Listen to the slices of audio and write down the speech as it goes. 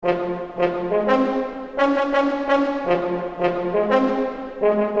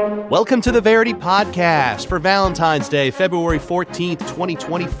Welcome to the Verity Podcast for Valentine's Day, February 14th,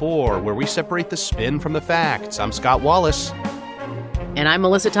 2024, where we separate the spin from the facts. I'm Scott Wallace. And I'm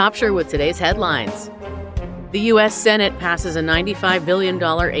Melissa Topshire with today's headlines. The U.S. Senate passes a $95 billion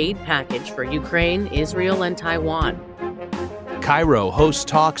aid package for Ukraine, Israel, and Taiwan. Cairo hosts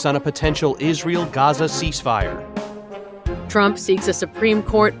talks on a potential Israel-Gaza ceasefire. Trump seeks a Supreme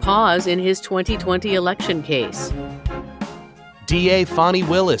Court pause in his 2020 election case. DA Fani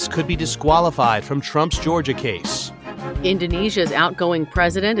Willis could be disqualified from Trump's Georgia case. Indonesia's outgoing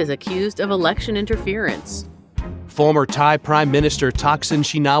president is accused of election interference. Former Thai Prime Minister Thaksin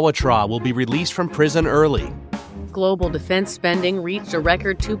Shinawatra will be released from prison early. Global defense spending reached a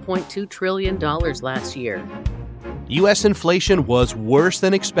record $2.2 trillion last year. U.S. inflation was worse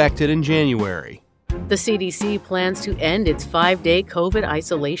than expected in January. The CDC plans to end its 5-day COVID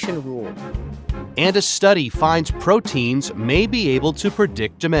isolation rule. And a study finds proteins may be able to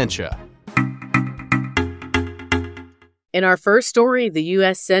predict dementia. In our first story, the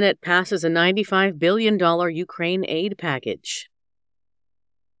U.S. Senate passes a $95 billion Ukraine aid package.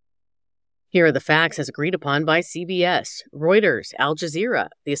 Here are the facts as agreed upon by CBS, Reuters, Al Jazeera,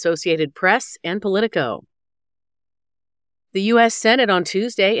 the Associated Press, and Politico. The U.S. Senate on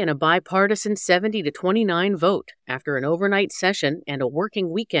Tuesday in a bipartisan 70-29 vote, after an overnight session and a working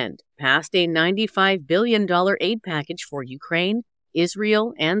weekend, passed a $95 billion aid package for Ukraine,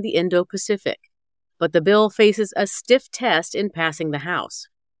 Israel, and the Indo-Pacific. But the bill faces a stiff test in passing the House.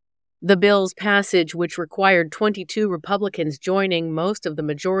 The bill's passage, which required 22 Republicans joining most of the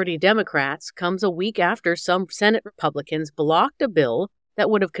majority Democrats, comes a week after some Senate Republicans blocked a bill that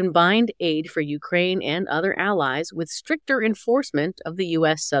would have combined aid for Ukraine and other allies with stricter enforcement of the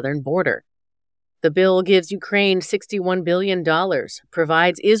U.S. southern border. The bill gives Ukraine $61 billion,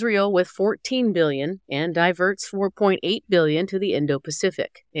 provides Israel with $14 billion, and diverts $4.8 billion to the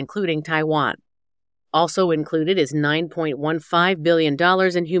Indo-Pacific, including Taiwan. Also included is $9.15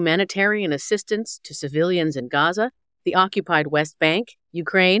 billion in humanitarian assistance to civilians in Gaza, the occupied West Bank,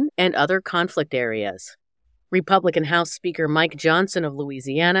 Ukraine, and other conflict areas. Republican House Speaker Mike Johnson of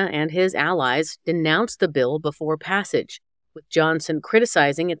Louisiana and his allies denounced the bill before passage, with Johnson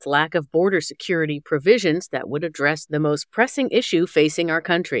criticizing its lack of border security provisions that would address the most pressing issue facing our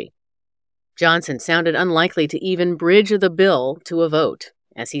country. Johnson sounded unlikely to even bridge the bill to a vote,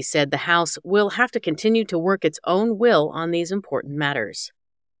 as he said the House will have to continue to work its own will on these important matters.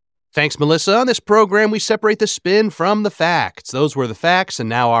 Thanks, Melissa. On this program, we separate the spin from the facts. Those were the facts, and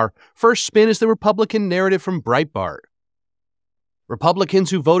now our first spin is the Republican narrative from Breitbart. Republicans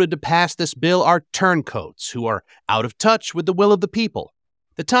who voted to pass this bill are turncoats who are out of touch with the will of the people.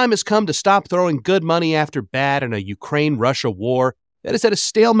 The time has come to stop throwing good money after bad in a Ukraine-Russia war that is at a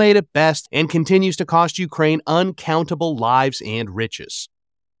stalemate at best and continues to cost Ukraine uncountable lives and riches.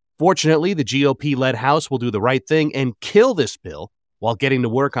 Fortunately, the GOP-led House will do the right thing and kill this bill while getting to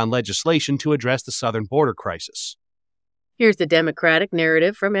work on legislation to address the southern border crisis. Here's the Democratic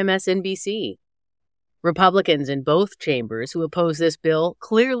narrative from MSNBC. Republicans in both chambers who oppose this bill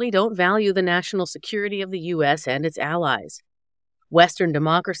clearly don't value the national security of the U.S. and its allies. Western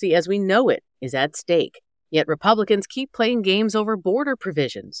democracy as we know it is at stake, yet Republicans keep playing games over border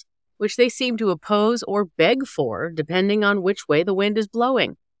provisions, which they seem to oppose or beg for depending on which way the wind is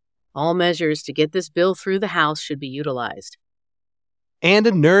blowing. All measures to get this bill through the House should be utilized. And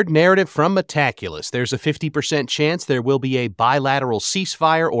a nerd narrative from Metaculus. There's a 50% chance there will be a bilateral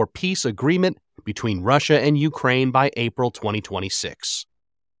ceasefire or peace agreement between Russia and Ukraine by April 2026.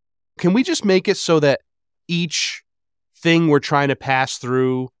 Can we just make it so that each thing we're trying to pass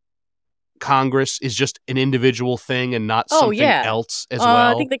through Congress is just an individial thing and not something else as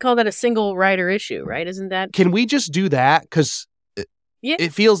well? I think they call that a single rider issue, right? Isn't that? Can we just do that? Because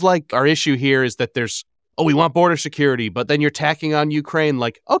it feels like our issue here is that there's we want border security, but then you're tacking on Ukraine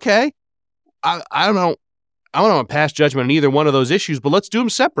like, okay, I don't know. I don't want to pass judgment on either one of those issues, but let's do them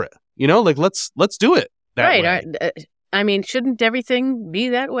separate. Like let's do it that way. I mean, shouldn't everything be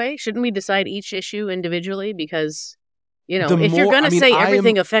that way? Shouldn't we decide each issue individually? Because, if you're going to say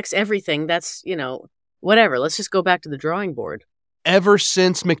everything affects everything, that's, whatever. Let's just go back to the drawing board. Ever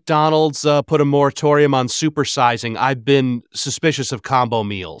since McDonald's put a moratorium on supersizing, I've been suspicious of combo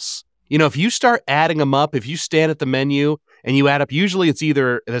meals. If you start adding them up, if you stand at the menu and you add up, usually it's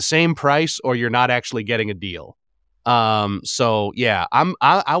either the same price or you're not actually getting a deal. I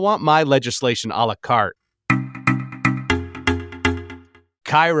want my legislation a la carte.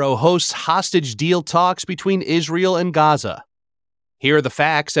 Cairo hosts hostage deal talks between Israel and Gaza. Here are the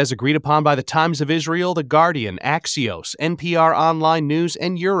facts as agreed upon by the Times of Israel, The Guardian, Axios, NPR Online News,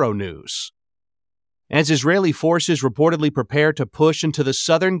 and Euronews. as Israeli forces reportedly prepare to push into the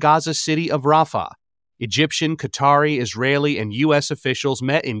southern Gaza city of Rafah. Egyptian, Qatari, Israeli, and U.S. officials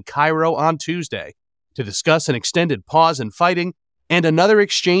met in Cairo on Tuesday to discuss an extended pause in fighting and another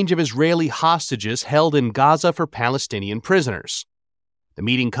exchange of Israeli hostages held in Gaza for Palestinian prisoners. The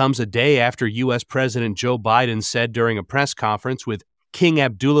meeting comes a day after U.S. President Joe Biden said during a press conference with King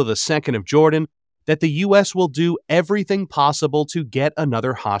Abdullah II of Jordan that the U.S. will do everything possible to get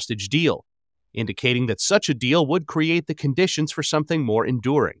another hostage deal, indicating that such a deal would create the conditions for something more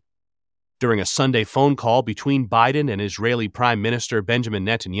enduring. During a Sunday phone call between Biden and Israeli Prime Minister Benjamin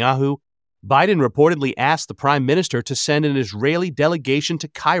Netanyahu, Biden reportedly asked the Prime Minister to send an Israeli delegation to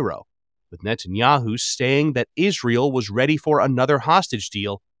Cairo, with Netanyahu saying that Israel was ready for another hostage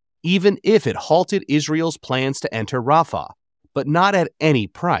deal, even if it halted Israel's plans to enter Rafah, but not at any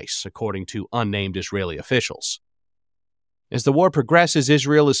price, according to unnamed Israeli officials. As the war progresses,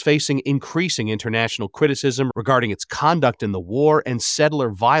 Israel is facing increasing international criticism regarding its conduct in the war and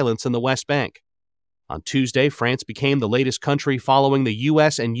settler violence in the West Bank. On Tuesday, France became the latest country following the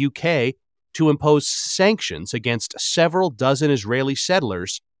U.S. and U.K. to impose sanctions against several dozen Israeli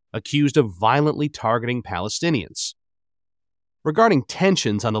settlers accused of violently targeting Palestinians. Regarding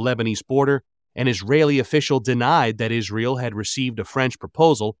tensions on the Lebanese border, an Israeli official denied that Israel had received a French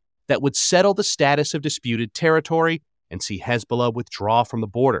proposal that would settle the status of disputed territory and see Hezbollah withdraw from the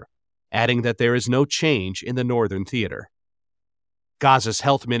border, adding that there is no change in the northern theater. Gaza's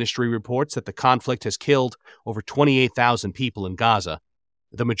health ministry reports that the conflict has killed over 28,000 people in Gaza,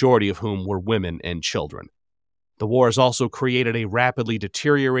 the majority of whom were women and children. The war has also created a rapidly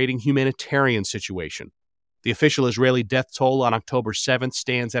deteriorating humanitarian situation. The official Israeli death toll on October 7th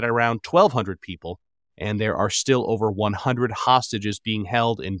stands at around 1,200 people, and there are still over 100 hostages being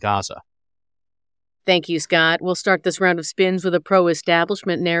held in Gaza. Thank you, Scott. We'll start this round of spins with a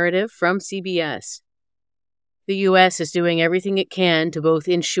pro-establishment narrative from CBS. The U.S. is doing everything it can to both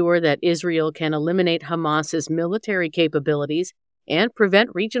ensure that Israel can eliminate Hamas's military capabilities and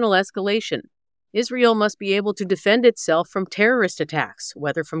prevent regional escalation. Israel must be able to defend itself from terrorist attacks,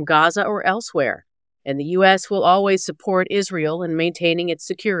 whether from Gaza or elsewhere, and the U.S. will always support Israel in maintaining its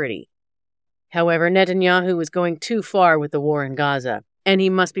security. However, Netanyahu is going too far with the war in Gaza, and he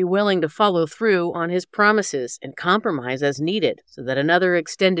must be willing to follow through on his promises and compromise as needed so that another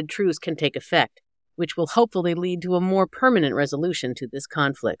extended truce can take effect, which will hopefully lead to a more permanent resolution to this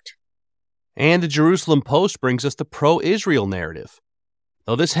conflict. And the Jerusalem Post brings us the pro-Israel narrative.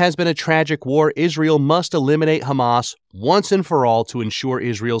 Though this has been a tragic war, Israel must eliminate Hamas once and for all to ensure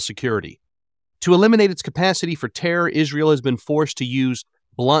Israel's security. To eliminate its capacity for terror, Israel has been forced to use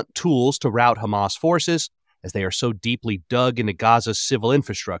blunt tools to rout Hamas forces, as they are so deeply dug into Gaza's civil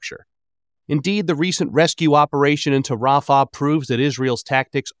infrastructure. Indeed, the recent rescue operation into Rafah proves that Israel's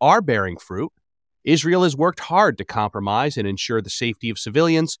tactics are bearing fruit. Israel has worked hard to compromise and ensure the safety of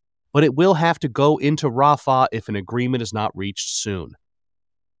civilians, but it will have to go into Rafah if an agreement is not reached soon.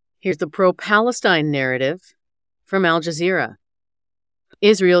 Here's the pro-Palestine narrative from Al Jazeera.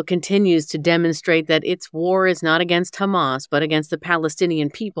 Israel continues to demonstrate that its war is not against Hamas, but against the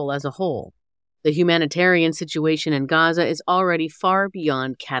Palestinian people as a whole. The humanitarian situation in Gaza is already far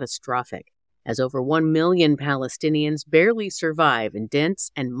beyond catastrophic, as over 1 million Palestinians barely survive in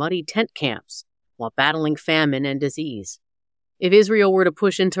dense and muddy tent camps while battling famine and disease. If Israel were to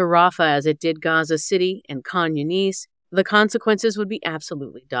push into Rafah as it did Gaza City and Khan Yunis, the consequences would be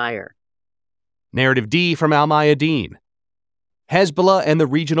absolutely dire. Narrative D from Al Mayadeen. Hezbollah and the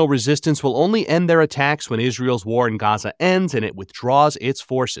regional resistance will only end their attacks when Israel's war in Gaza ends and it withdraws its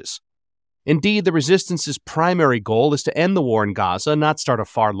forces. Indeed, the resistance's primary goal is to end the war in Gaza, not start a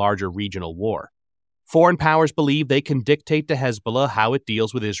far larger regional war. Foreign powers believe they can dictate to Hezbollah how it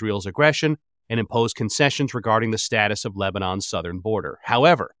deals with Israel's aggression and impose concessions regarding the status of Lebanon's southern border.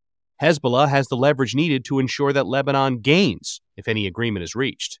 However, Hezbollah has the leverage needed to ensure that Lebanon gains if any agreement is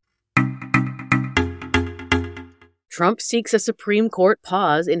reached. Trump seeks a Supreme Court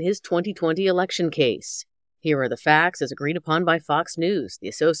pause in his 2020 election case. Here are the facts as agreed upon by Fox News, the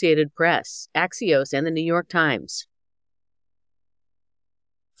Associated Press, Axios, and the New York Times.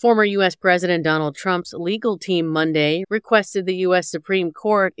 Former U.S. President Donald Trump's legal team Monday requested the U.S. Supreme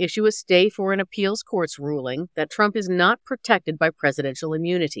Court issue a stay for an appeals court's ruling that Trump is not protected by presidential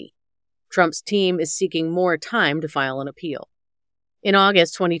immunity. Trump's team is seeking more time to file an appeal. In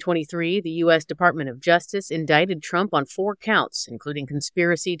August 2023, the U.S. Department of Justice indicted Trump on 4 counts, including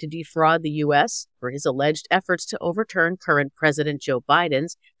conspiracy to defraud the U.S. for his alleged efforts to overturn current President Joe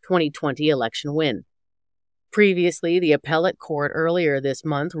Biden's 2020 election win. Previously, the appellate court earlier this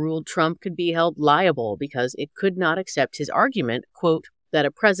month ruled Trump could be held liable because it could not accept his argument, quote, that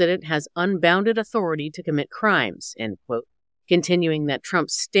a president has unbounded authority to commit crimes, end quote, continuing that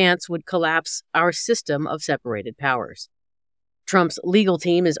Trump's stance would collapse our system of separated powers. Trump's legal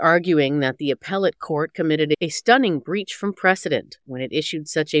team is arguing that the appellate court committed a stunning breach from precedent when it issued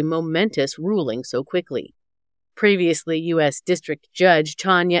such a momentous ruling so quickly. Previously, U.S. District Judge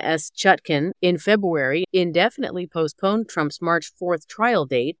Tanya S. Chutkan in February indefinitely postponed Trump's March 4th trial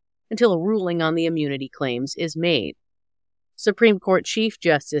date until a ruling on the immunity claims is made. Supreme Court Chief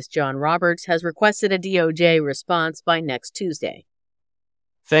Justice John Roberts has requested a DOJ response by next Tuesday.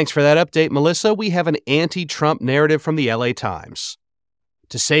 Thanks for that update, Melissa. We have an anti-Trump narrative from the LA Times.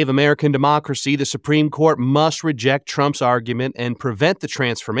 To save American democracy, the Supreme Court must reject Trump's argument and prevent the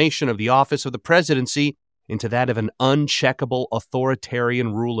transformation of the office of the presidency into that of an uncheckable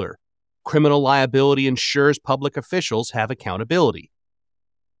authoritarian ruler. Criminal liability ensures public officials have accountability.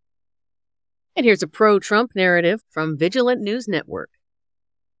 And here's a pro-Trump narrative from Vigilant News Network.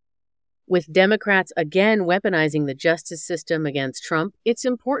 With Democrats again weaponizing the justice system against Trump, it's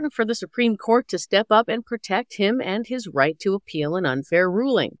important for the Supreme Court to step up and protect him and his right to appeal an unfair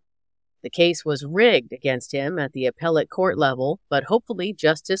ruling. The case was rigged against him at the appellate court level, but hopefully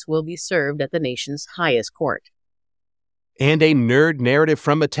justice will be served at the nation's highest court. And a nerd narrative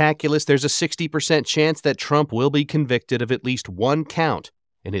from Metaculus, there's a 60% chance that Trump will be convicted of at least one count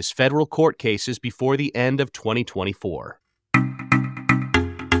in his federal court cases before the end of 2024.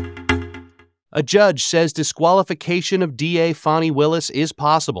 A judge says disqualification of DA Fani Willis is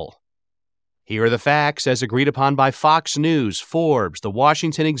possible. Here are the facts as agreed upon by Fox News, Forbes, The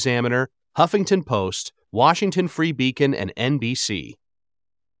Washington Examiner, Huffington Post, Washington Free Beacon, and NBC.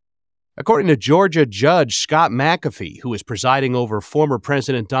 According to Georgia Judge Scott McAfee, who is presiding over former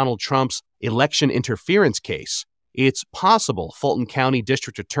President Donald Trump's election interference case, it's possible Fulton County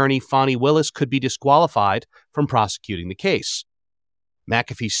District Attorney Fani Willis could be disqualified from prosecuting the case.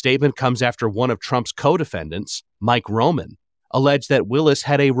 McAfee's statement comes after one of Trump's co-defendants, Mike Roman, alleged that Willis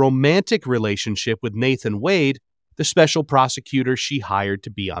had a romantic relationship with Nathan Wade, the special prosecutor she hired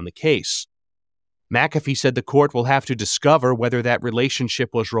to be on the case. McAfee said the court will have to discover whether that relationship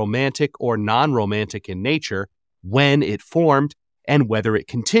was romantic or non-romantic in nature, when it formed, and whether it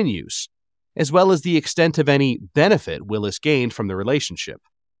continues, as well as the extent of any benefit Willis gained from the relationship.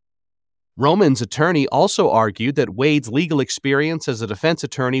 Roman's attorney also argued that Wade's legal experience as a defense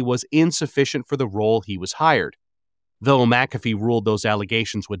attorney was insufficient for the role he was hired, though McAfee ruled those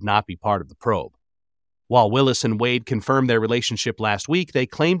allegations would not be part of the probe. While Willis and Wade confirmed their relationship last week, they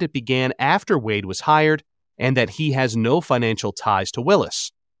claimed it began after Wade was hired and that he has no financial ties to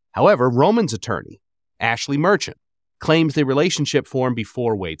Willis. However, Roman's attorney, Ashley Merchant, claims the relationship formed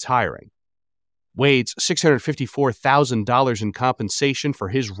before Wade's hiring. Wade's $654,000 in compensation for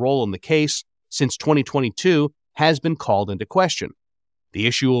his role in the case since 2022 has been called into question. The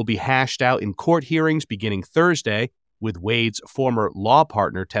issue will be hashed out in court hearings beginning Thursday, with Wade's former law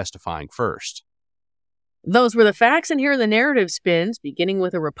partner testifying first. Those were the facts, and here are the narrative spins, beginning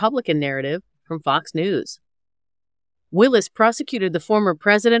with a Republican narrative from Fox News. Willis prosecuted the former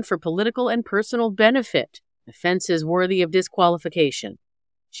president for political and personal benefit, offenses worthy of disqualification.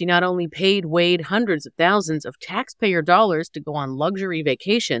 She not only paid Wade hundreds of thousands of taxpayer dollars to go on luxury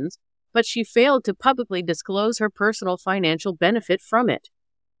vacations, but she failed to publicly disclose her personal financial benefit from it.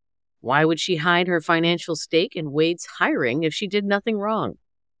 Why would she hide her financial stake in Wade's hiring if she did nothing wrong?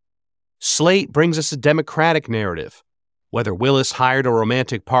 Slate brings us a Democratic narrative. Whether Willis hired a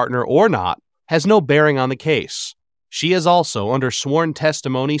romantic partner or not has no bearing on the case. She has also, under sworn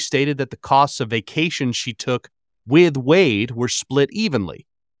testimony, stated that the costs of vacations she took with Wade were split evenly,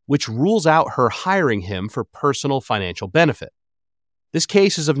 which rules out her hiring him for personal financial benefit. This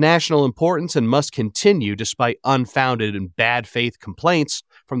case is of national importance and must continue despite unfounded and bad faith complaints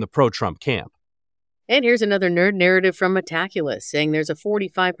from the pro-Trump camp. And here's another nerd narrative from Metaculus, saying there's a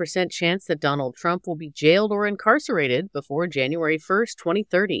 45% chance that Donald Trump will be jailed or incarcerated before January 1st,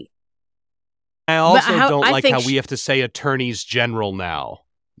 2030. I also don't like how we have to say attorneys general now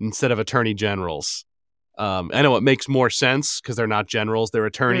instead of attorney generals. I know it makes more sense because they're not generals, they're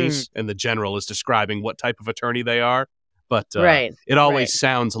attorneys, and the general is describing what type of attorney they are. But it always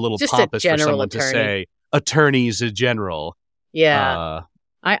sounds a little just pompous for someone to say attorneys general. Yeah.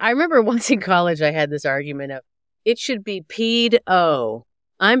 I remember once in college I had this argument of, it should be pedo.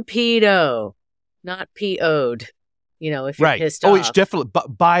 I'm pedo, not PO'd. You know, if you're pissed off. Oh, it's definitely,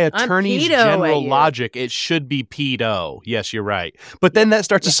 by attorney's general logic, it should be pedo. Yes, you're right. But then that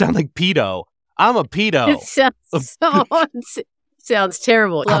starts to sound like pedo. I'm a pedo. It sounds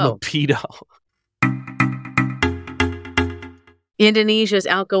terrible. I'm a pedo. Indonesia's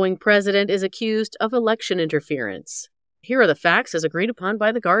outgoing president is accused of election interference. Here are the facts as agreed upon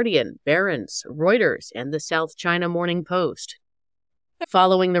by The Guardian, Barron's, Reuters, and the South China Morning Post.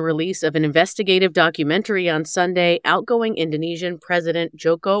 Following the release of an investigative documentary on Sunday, outgoing Indonesian President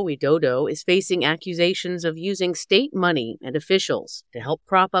Joko Widodo is facing accusations of using state money and officials to help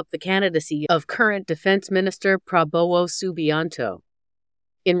prop up the candidacy of current Defense Minister Prabowo Subianto.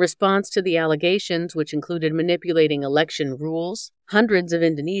 In response to the allegations, which included manipulating election rules, hundreds of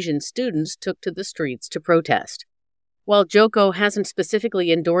Indonesian students took to the streets to protest. While Joko hasn't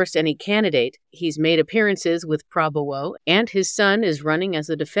specifically endorsed any candidate, he's made appearances with Prabowo, and his son is running as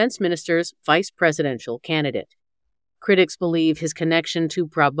the defense minister's vice presidential candidate. Critics believe his connection to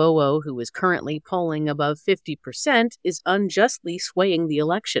Prabowo, who is currently polling above 50%, is unjustly swaying the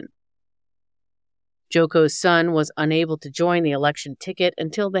election. Joko's son was unable to join the election ticket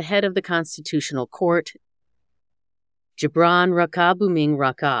until the head of the Constitutional Court, Gibran Rakabuming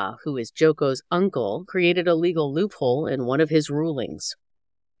Raka, who is Joko's uncle, created a legal loophole in one of his rulings.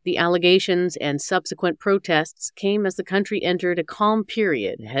 The allegations and subsequent protests came as the country entered a calm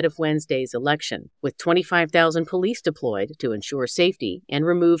period ahead of Wednesday's election, with 25,000 police deployed to ensure safety and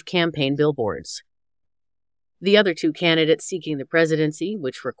remove campaign billboards. The other two candidates seeking the presidency,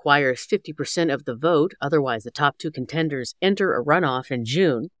 which requires 50% of the vote, otherwise the top two contenders enter a runoff in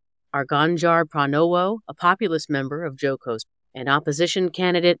June, are Ganjar Pranowo, a populist member of Joko's, and opposition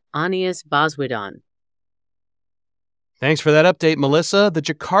candidate Anies Baswedan. Thanks for that update, Melissa. The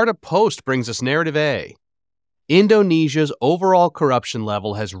Jakarta Post brings us narrative A. Indonesia's overall corruption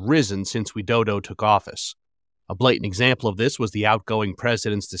level has risen since Widodo took office. A blatant example of this was the outgoing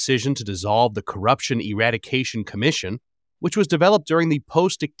president's decision to dissolve the Corruption Eradication Commission, which was developed during the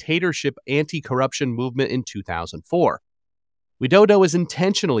post-dictatorship anti-corruption movement in 2004. Widodo has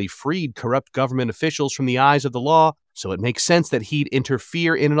intentionally freed corrupt government officials from the eyes of the law, so it makes sense that he'd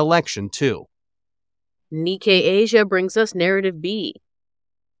interfere in an election, too. Nikkei Asia brings us narrative B.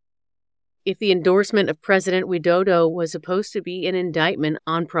 If the endorsement of President Widodo was supposed to be an indictment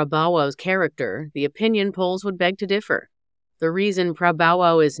on Prabowo's character, the opinion polls would beg to differ. The reason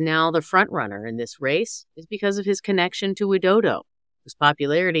Prabowo is now the frontrunner in this race is because of his connection to Widodo, whose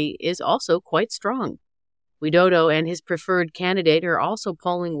popularity is also quite strong. Widodo and his preferred candidate are also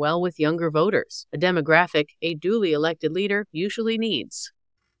polling well with younger voters, a demographic a duly elected leader usually needs.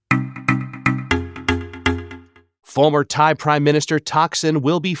 Former Thai Prime Minister Thaksin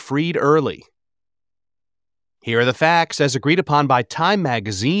will be freed early. Here are the facts as agreed upon by Time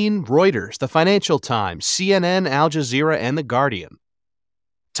Magazine, Reuters, the Financial Times, CNN, Al Jazeera, and The Guardian.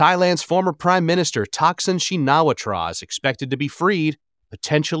 Thailand's former Prime Minister Thaksin Shinawatra is expected to be freed,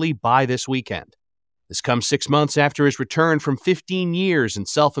 potentially by this weekend. This comes 6 months after his return from 15 years in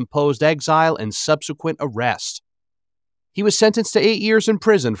self-imposed exile and subsequent arrest. He was sentenced to 8 years in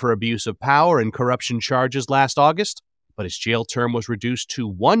prison for abuse of power and corruption charges last August, but his jail term was reduced to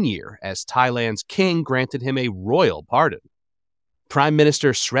 1 year as Thailand's king granted him a royal pardon. Prime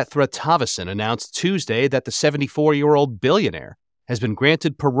Minister Srettha Thavisin announced Tuesday that the 74-year-old billionaire has been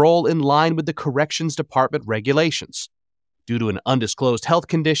granted parole in line with the Corrections Department regulations. Due to an undisclosed health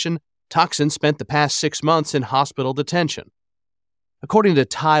condition, Thaksin spent the past 6 months in hospital detention. According to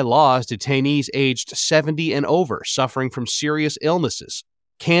Thai laws, detainees aged 70 and over suffering from serious illnesses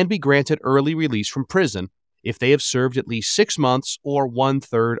can be granted early release from prison if they have served at least 6 months or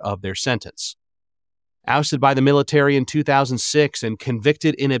 1/3 of their sentence. Ousted by the military in 2006 and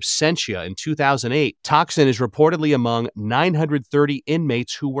convicted in absentia in 2008, Thaksin is reportedly among 930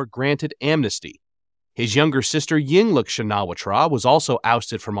 inmates who were granted amnesty. His younger sister Yingluck Shinawatra was also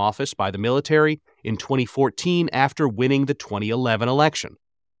ousted from office by the military in 2014 after winning the 2011 election.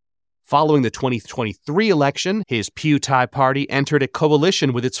 Following the 2023 election, his Pheu Thai party entered a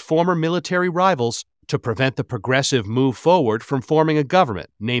coalition with its former military rivals to prevent the progressive move forward from forming a government,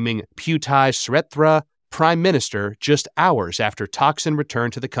 naming Pheu Thai Srettha Prime Minister just hours after Thaksin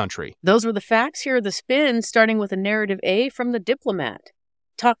returned to the country. Those were the facts. Here are the spins, starting with a narrative A from The Diplomat.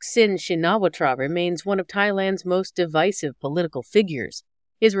 Thaksin Shinawatra remains one of Thailand's most divisive political figures.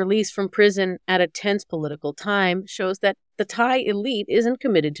 His release from prison at a tense political time shows that the Thai elite isn't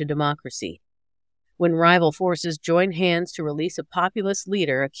committed to democracy. When rival forces join hands to release a populist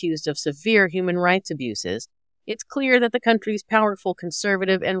leader accused of severe human rights abuses, it's clear that the country's powerful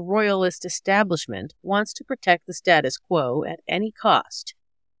conservative and royalist establishment wants to protect the status quo at any cost.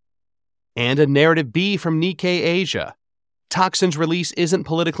 And a narrative B from Nikkei Asia. Thaksin's release isn't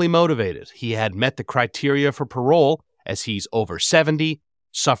politically motivated. He had met the criteria for parole as he's over 70,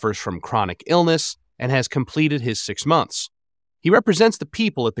 suffers from chronic illness, and has completed his 6 months. He represents the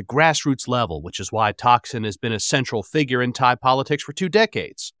people at the grassroots level, which is why Thaksin has been a central figure in Thai politics for 2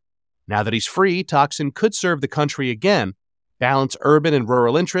 decades. Now that he's free, Thaksin could serve the country again, balance urban and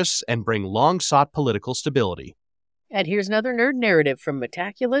rural interests, and bring long-sought political stability. And here's another nerd narrative from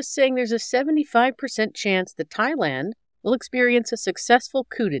Metaculus saying there's a 75% chance that Thailand will experience a successful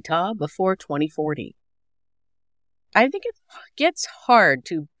coup d'etat before 2040. I think it gets hard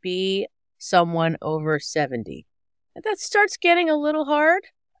to be someone over 70. That starts getting a little hard,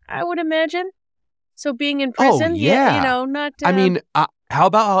 I would imagine. So being in prison, not... I mean, how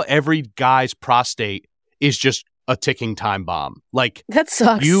about how every guy's prostate is just a ticking time bomb? Like, that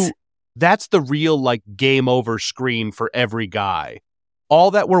sucks. That's the real, game over screen for every guy.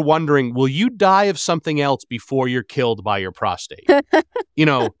 All that we're wondering, will you die of something else before you're killed by your prostate?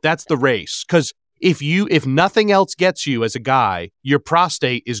 That's the race. Because if nothing else gets you as a guy, your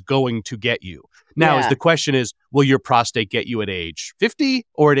prostate is going to get you. Now, the question is, will your prostate get you at age 50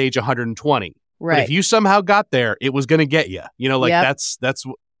 or at age 120? Right. But if you somehow got there, it was going to get you. That's what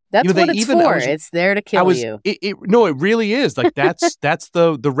it's for. It's there to kill you. It really is. That's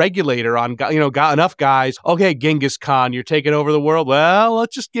the regulator on, got enough guys. Okay, Genghis Khan, you're taking over the world. Well,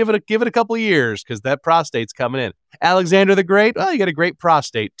 let's just give it a couple of years because that prostate's coming in. Alexander the Great, well, you got a great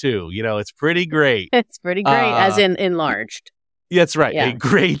prostate too. It's pretty great. It's pretty great, as in enlarged. That's right. Yeah.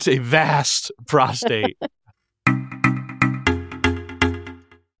 A vast prostate.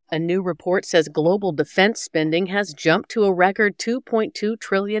 A new report says global defense spending has jumped to a record $2.2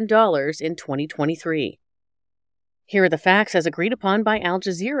 trillion in 2023. Here are the facts as agreed upon by Al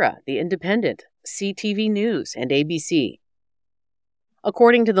Jazeera, The Independent, CTV News, and ABC.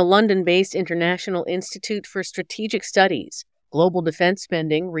 According to the London-based International Institute for Strategic Studies, global defense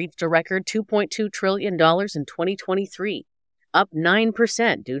spending reached a record $2.2 trillion in 2023, up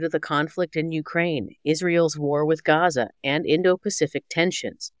 9% due to the conflict in Ukraine, Israel's war with Gaza, and Indo-Pacific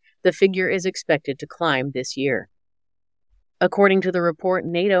tensions. The figure is expected to climb this year. According to the report,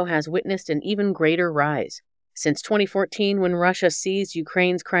 NATO has witnessed an even greater rise. Since 2014, when Russia seized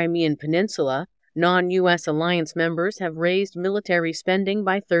Ukraine's Crimean Peninsula, non-U.S. alliance members have raised military spending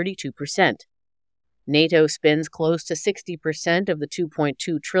by 32%. NATO spends close to 60% of the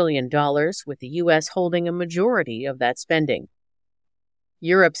 $2.2 trillion, with the U.S. holding a majority of that spending.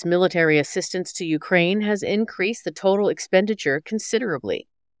 Europe's military assistance to Ukraine has increased the total expenditure considerably.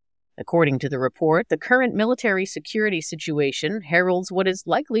 According to the report, the current military security situation heralds what is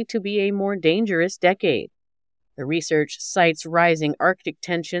likely to be a more dangerous decade. The research cites rising Arctic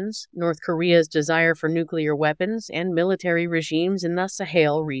tensions, North Korea's desire for nuclear weapons, and military regimes in the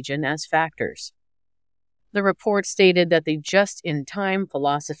Sahel region as factors. The report stated that the just-in-time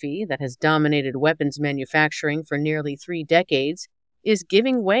philosophy that has dominated weapons manufacturing for nearly 3 decades is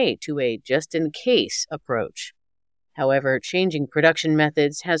giving way to a just-in-case approach. However, changing production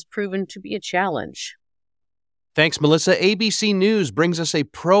methods has proven to be a challenge. Thanks, Melissa. ABC News brings us a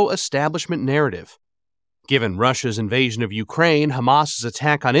pro-establishment narrative. Given Russia's invasion of Ukraine, Hamas's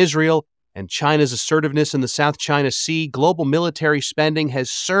attack on Israel, and China's assertiveness in the South China Sea, global military spending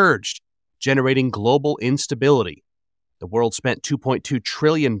has surged, generating global instability. The world spent $2.2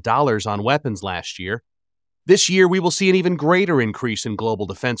 trillion on weapons last year. This year, we will see an even greater increase in global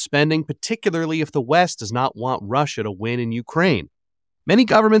defense spending, particularly if the West does not want Russia to win in Ukraine. Many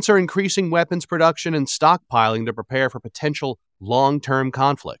governments are increasing weapons production and stockpiling to prepare for potential long-term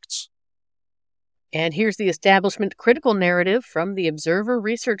conflicts. And here's the establishment critical narrative from the Observer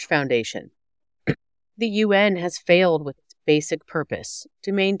Research Foundation. The UN has failed with its basic purpose,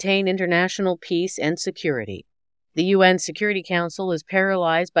 to maintain international peace and security. The UN Security Council is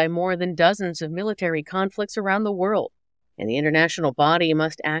paralyzed by more than dozens of military conflicts around the world, and the international body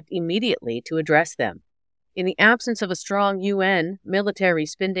must act immediately to address them. In the absence of a strong UN, military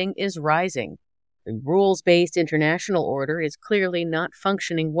spending is rising. The rules-based international order is clearly not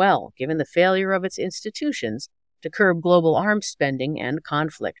functioning well, given the failure of its institutions to curb global arms spending and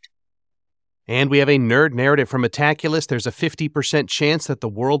conflict. And we have a nerd narrative from Metaculus. There's a 50% chance that the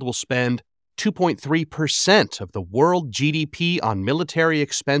world will spend 2.3% of the world GDP on military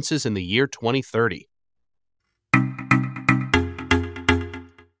expenses in the year 2030.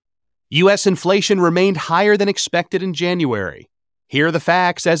 U.S. inflation remained higher than expected in January. Here are the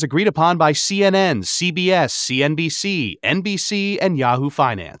facts as agreed upon by CNN, CBS, CNBC, NBC, and Yahoo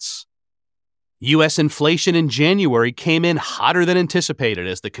Finance. U.S. inflation in January came in hotter than anticipated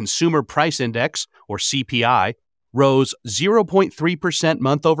as the Consumer Price Index, or CPI, rose 0.3%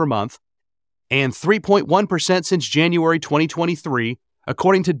 month over month and 3.1% since January 2023,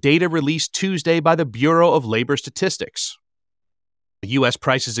 according to data released Tuesday by the Bureau of Labor Statistics. U.S.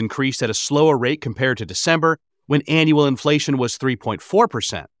 prices increased at a slower rate compared to December, when annual inflation was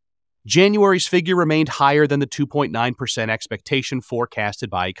 3.4%. January's figure remained higher than the 2.9% expectation forecasted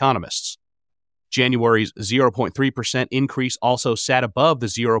by economists. January's 0.3% increase also sat above the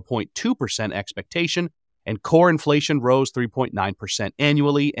 0.2% expectation, and core inflation rose 3.9%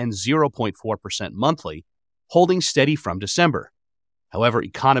 annually and 0.4% monthly, holding steady from December. However,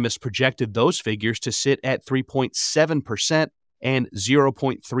 economists projected those figures to sit at 3.7% and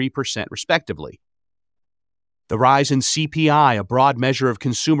 0.3% respectively. The rise in CPI, a broad measure of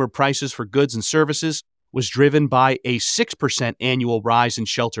consumer prices for goods and services, was driven by a 6% annual rise in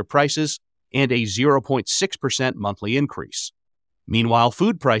shelter prices and a 0.6% monthly increase. Meanwhile,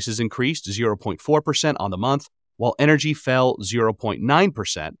 food prices increased 0.4% on the month, while energy fell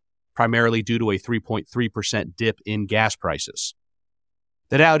 0.9%, primarily due to a 3.3% dip in gas prices.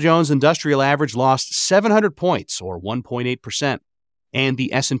 The Dow Jones Industrial Average lost 700 points, or 1.8%, and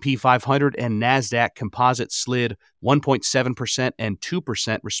the S&P 500 and NASDAQ Composite slid 1.7% and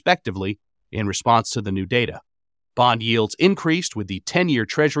 2% respectively in response to the new data. Bond yields increased, with the 10-year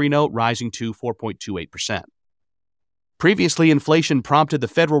Treasury note rising to 4.28%. Previously, inflation prompted the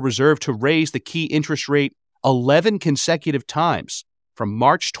Federal Reserve to raise the key interest rate 11 consecutive times, from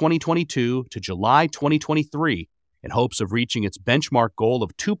March 2022 to July 2023, in hopes of reaching its benchmark goal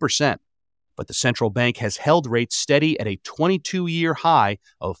of 2%. But the central bank has held rates steady at a 22-year high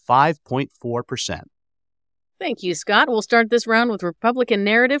of 5.4%. Thank you, Scott. We'll start this round with Republican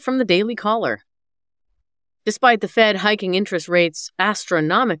narrative from the Daily Caller. Despite the Fed hiking interest rates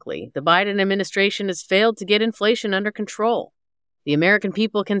astronomically, the Biden administration has failed to get inflation under control. The American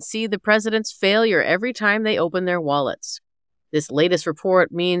people can see the president's failure every time they open their wallets. This latest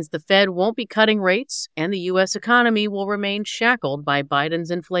report means the Fed won't be cutting rates, and the U.S. economy will remain shackled by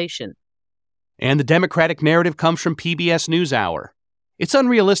Biden's inflation. And the Democratic narrative comes from PBS NewsHour. It's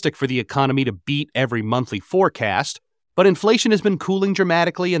unrealistic for the economy to beat every monthly forecast, but inflation has been cooling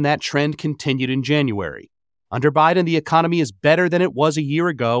dramatically, and that trend continued in January. Under Biden, the economy is better than it was a year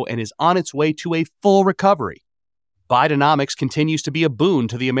ago and is on its way to a full recovery. Bidenomics continues to be a boon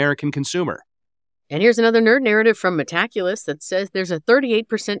to the American consumer. And here's another nerd narrative from Metaculus that says there's a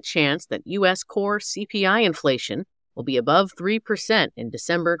 38% chance that U.S. core CPI inflation will be above 3% in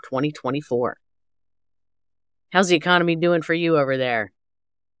December 2024. How's the economy doing for you over there?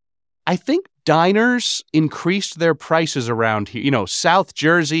 I think diners increased their prices around here. You know, South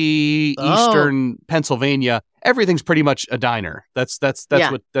Jersey, Eastern Pennsylvania, everything's pretty much a diner. That's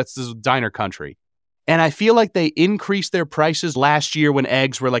this diner country. And I feel like they increased their prices last year when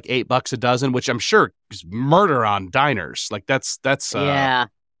eggs were like $8 a dozen, which I'm sure is murder on diners. Like that's a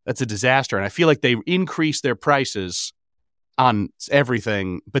disaster. And I feel like they increased their prices on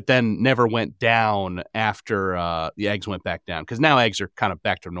everything, but then never went down after the eggs went back down, because now eggs are kind of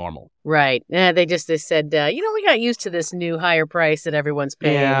back to normal. Right. Yeah, they said, we got used to this new higher price that everyone's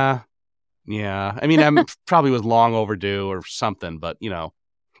paying. Yeah. I mean, I'm probably was long overdue or something, but you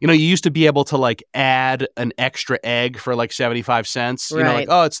used to be able to like add an extra egg for like 75 cents. Right.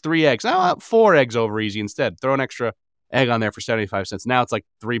 It's 3 eggs. Oh, 4 eggs over easy instead. Throw an extra egg on there for 75 cents. Now it's like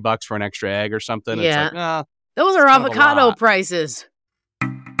 $3 for an extra egg or something. Yeah. It's like, those are avocado prices.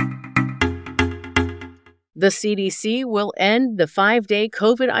 The CDC will end the 5-day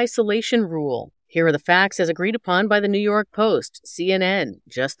COVID isolation rule. Here are the facts as agreed upon by the New York Post, CNN,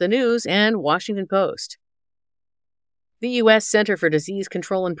 Just the News, and Washington Post. The U.S. Center for Disease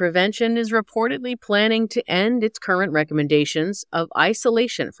Control and Prevention is reportedly planning to end its current recommendations of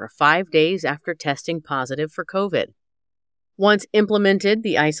isolation for 5 days after testing positive for COVID. Once implemented,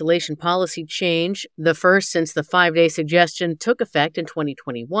 the isolation policy change, the first since the 5-day suggestion took effect in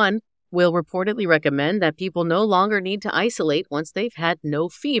 2021, will reportedly recommend that people no longer need to isolate once they've had no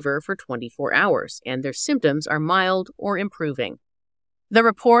fever for 24 hours and their symptoms are mild or improving. The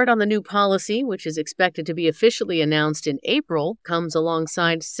report on the new policy, which is expected to be officially announced in April, comes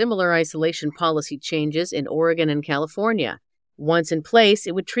alongside similar isolation policy changes in Oregon and California. Once in place,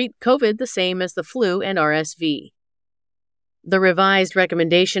 it would treat COVID the same as the flu and RSV. The revised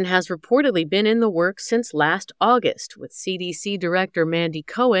recommendation has reportedly been in the works since last August, with CDC Director Mandy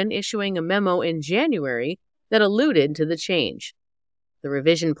Cohen issuing a memo in January that alluded to the change. The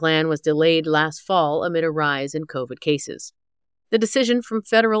revision plan was delayed last fall amid a rise in COVID cases. The decision from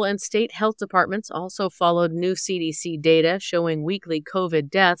federal and state health departments also followed new CDC data showing weekly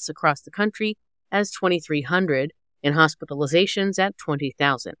COVID deaths across the country as 2,300 and hospitalizations at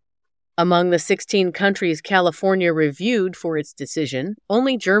 20,000. Among the 16 countries California reviewed for its decision,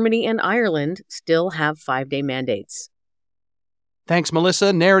 only Germany and Ireland still have 5-day mandates. Thanks,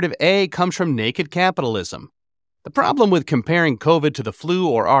 Melissa. Narrative A comes from Naked Capitalism. The problem with comparing COVID to the flu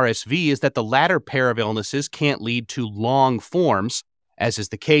or RSV is that the latter pair of illnesses can't lead to long forms, as is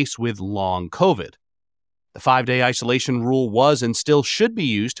the case with long COVID. The 5-day isolation rule was and still should be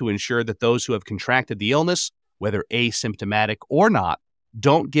used to ensure that those who have contracted the illness, whether asymptomatic or not,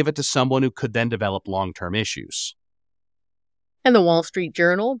 don't give it to someone who could then develop long-term issues. And the Wall Street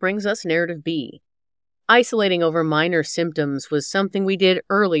Journal brings us narrative B. Isolating over minor symptoms was something we did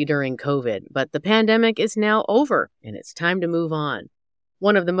early during COVID, but the pandemic is now over, and it's time to move on.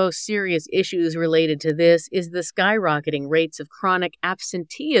 One of the most serious issues related to this is the skyrocketing rates of chronic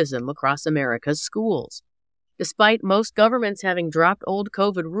absenteeism across America's schools. Despite most governments having dropped old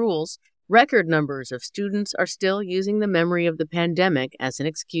COVID rules, record numbers of students are still using the memory of the pandemic as an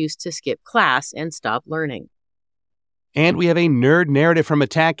excuse to skip class and stop learning. And we have a nerd narrative from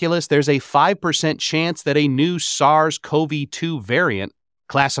Metaculus. There's a 5% chance that a new SARS-CoV-2 variant,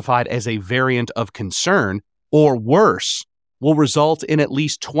 classified as a variant of concern, or worse, will result in at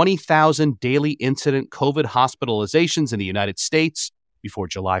least 20,000 daily incident COVID hospitalizations in the United States before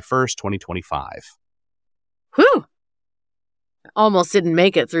July 1st, 2025. Whew! Almost didn't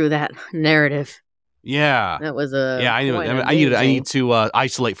make it through that narrative. Yeah. That was a... Yeah, I need to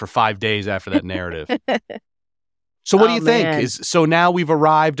isolate for 5 days after that narrative. So what do you think? So now we've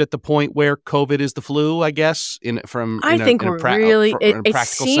arrived at the point where COVID is the flu, I guess, from a practical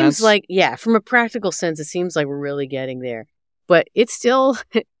seems sense? Like, yeah, from a practical sense, it seems like we're really getting there. But it's still,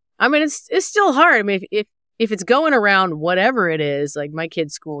 it's still hard. I mean, if it's going around, whatever it is, like my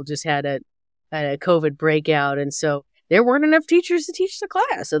kid's school just had a COVID breakout. And so there weren't enough teachers to teach the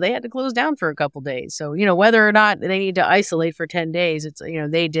class. So they had to close down for a couple days. So, whether or not they need to isolate for 10 days, it's,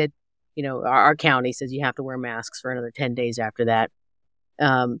 they did. Our county says you have to wear masks for another 10 days after that.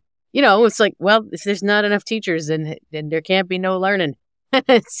 It's like, well, if there's not enough teachers, then there can't be no learning.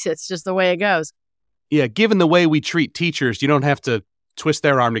 It's just the way it goes. Yeah, given the way we treat teachers, you don't have to twist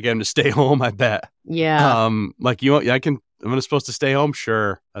their arm to get them to stay home, I bet. Yeah. I supposed to stay home?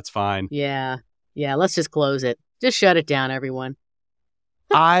 Sure, that's fine. Yeah, let's just close it. Just shut it down, everyone.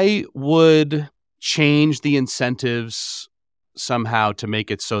 I would change the incentives somehow to make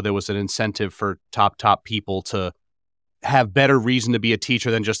it so there was an incentive for top people to have better reason to be a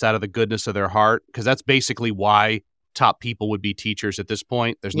teacher than just out of the goodness of their heart, because that's basically why top people would be teachers at this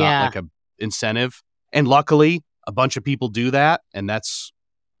point. There's not like a incentive, and luckily a bunch of people do that, and that's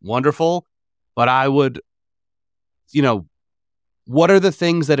wonderful. But I would, what are the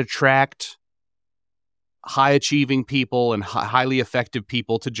things that attract high achieving people and highly effective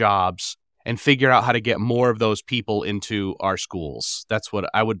people to jobs, and figure out how to get more of those people into our schools. That's what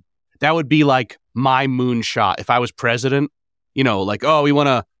that would be like my moonshot. If I was president, we want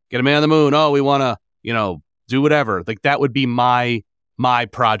to get a man on the moon. Oh, we want to, do whatever. Like that would be my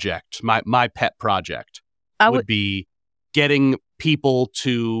project, my pet project would be getting people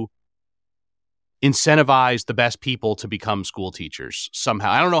to incentivize the best people to become school teachers somehow.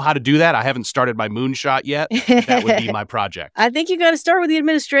 I don't know how to do that. I haven't started my moonshot yet. That would be my project. I think you got to start with the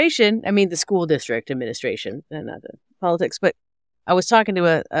administration. I mean, the school district administration, and not the politics. But I was talking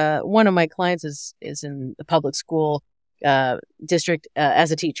to one of my clients is in the public school district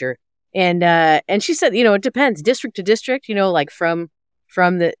as a teacher, and she said, it depends district to district. Like from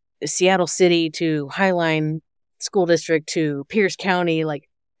the Seattle City to Highline School District to Pierce County, like.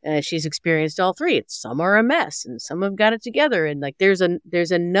 She's experienced all three. Some are a mess, and some have got it together. And like, there's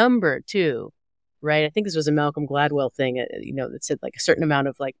a number too, right? I think this was a Malcolm Gladwell thing, that said like a certain amount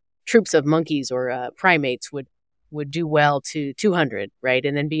of like troops of monkeys or primates would do well to 200, right?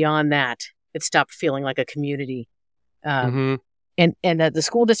 And then beyond that, it stopped feeling like a community. And the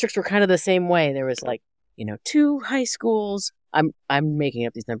school districts were kind of the same way. There was like 2 high schools. I'm making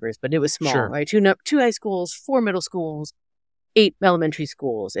up these numbers, but it was small, sure. Right? 2 high schools, 4 middle schools. 8 elementary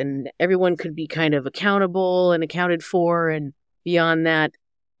schools, and everyone could be kind of accountable and accounted for. And beyond that,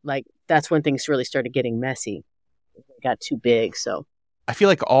 like that's when things really started getting messy. It got too big. So I feel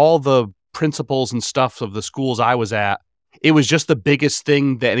like all the principals and stuff of the schools I was at, it was just the biggest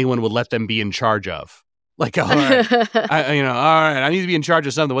thing that anyone would let them be in charge of. Like, all right, all right, I need to be in charge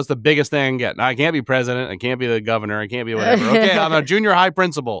of something. What's the biggest thing I can get? I can't be president. I can't be the governor. I can't be whatever. Okay, I'm a junior high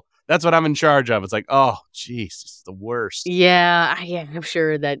principal. That's what I'm in charge of. It's like, oh, geez, this is the worst. Yeah, I'm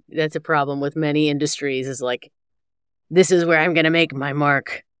sure that's a problem with many industries. Is like, this is where I'm going to make my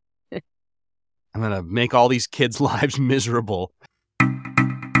mark. I'm going to make all these kids' lives miserable.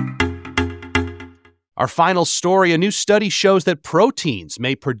 Our final story, a new study shows that proteins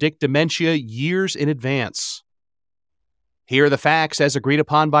may predict dementia years in advance. Here are the facts as agreed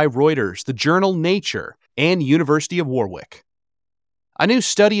upon by Reuters, the journal Nature, and University of Warwick. A new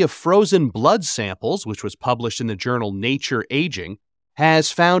study of frozen blood samples, which was published in the journal Nature Aging,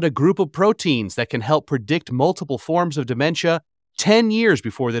 has found a group of proteins that can help predict multiple forms of dementia 10 years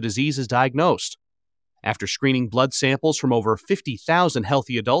before the disease is diagnosed. After screening blood samples from over 50,000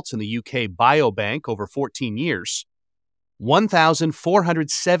 healthy adults in the UK Biobank over 14 years,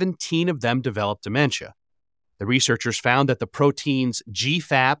 1,417 of them developed dementia. The researchers found that the proteins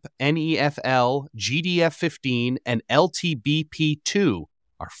GFAP, NEFL, GDF15, and LTBP2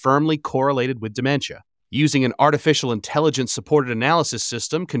 are firmly correlated with dementia. Using an artificial intelligence-supported analysis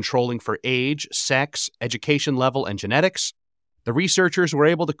system controlling for age, sex, education level, and genetics, the researchers were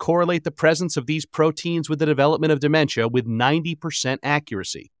able to correlate the presence of these proteins with the development of dementia with 90%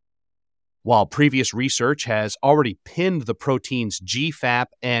 accuracy. While previous research has already pinned the proteins GFAP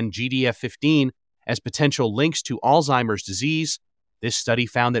and GDF15 as potential links to Alzheimer's disease, this study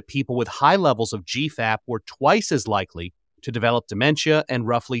found that people with high levels of GFAP were twice as likely to develop dementia and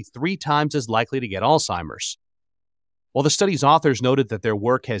roughly 3 times as likely to get Alzheimer's. While the study's authors noted that their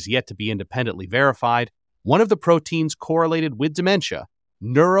work has yet to be independently verified, one of the proteins correlated with dementia,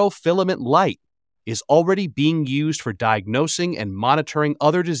 neurofilament light, is already being used for diagnosing and monitoring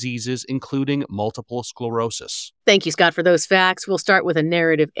other diseases, including multiple sclerosis. Thank you, Scott, for those facts. We'll start with a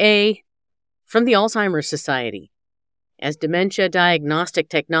narrative A from the Alzheimer's Society. As dementia diagnostic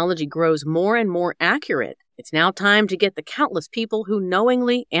technology grows more and more accurate, it's now time to get the countless people who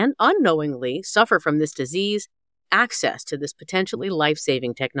knowingly and unknowingly suffer from this disease access to this potentially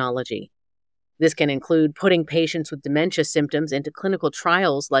life-saving technology. This can include putting patients with dementia symptoms into clinical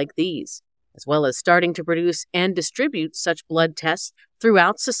trials like these, as well as starting to produce and distribute such blood tests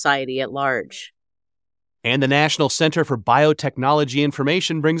throughout society at large. And the National Center for Biotechnology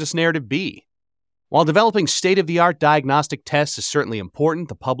Information brings us narrative B. While developing state-of-the-art diagnostic tests is certainly important,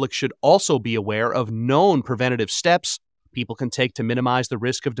 the public should also be aware of known preventative steps people can take to minimize the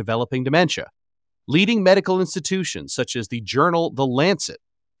risk of developing dementia. Leading medical institutions, such as the journal The Lancet,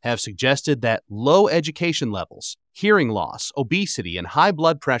 have suggested that low education levels, hearing loss, obesity, and high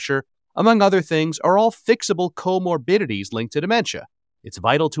blood pressure, among other things, are all fixable comorbidities linked to dementia. It's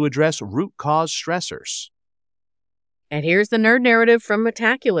vital to address root cause stressors. And here's the nerd narrative from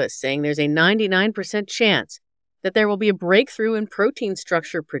Metaculus, saying there's a 99% chance that there will be a breakthrough in protein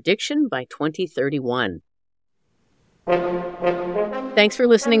structure prediction by 2031. Thanks for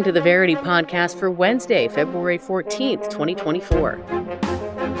listening to the Verity Podcast for Wednesday, February 14th, 2024.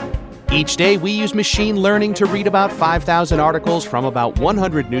 Each day, we use machine learning to read about 5,000 articles from about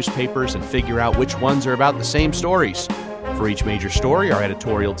 100 newspapers and figure out which ones are about the same stories. For each major story, our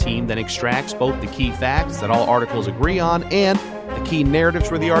editorial team then extracts both the key facts that all articles agree on and the key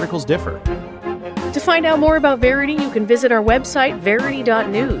narratives where the articles differ. To find out more about Verity, you can visit our website,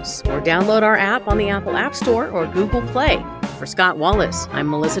 verity.news, or download our app on the Apple App Store or Google Play. For Scott Wallace, I'm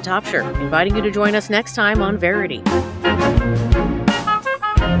Melissa Topshire, inviting you to join us next time on Verity.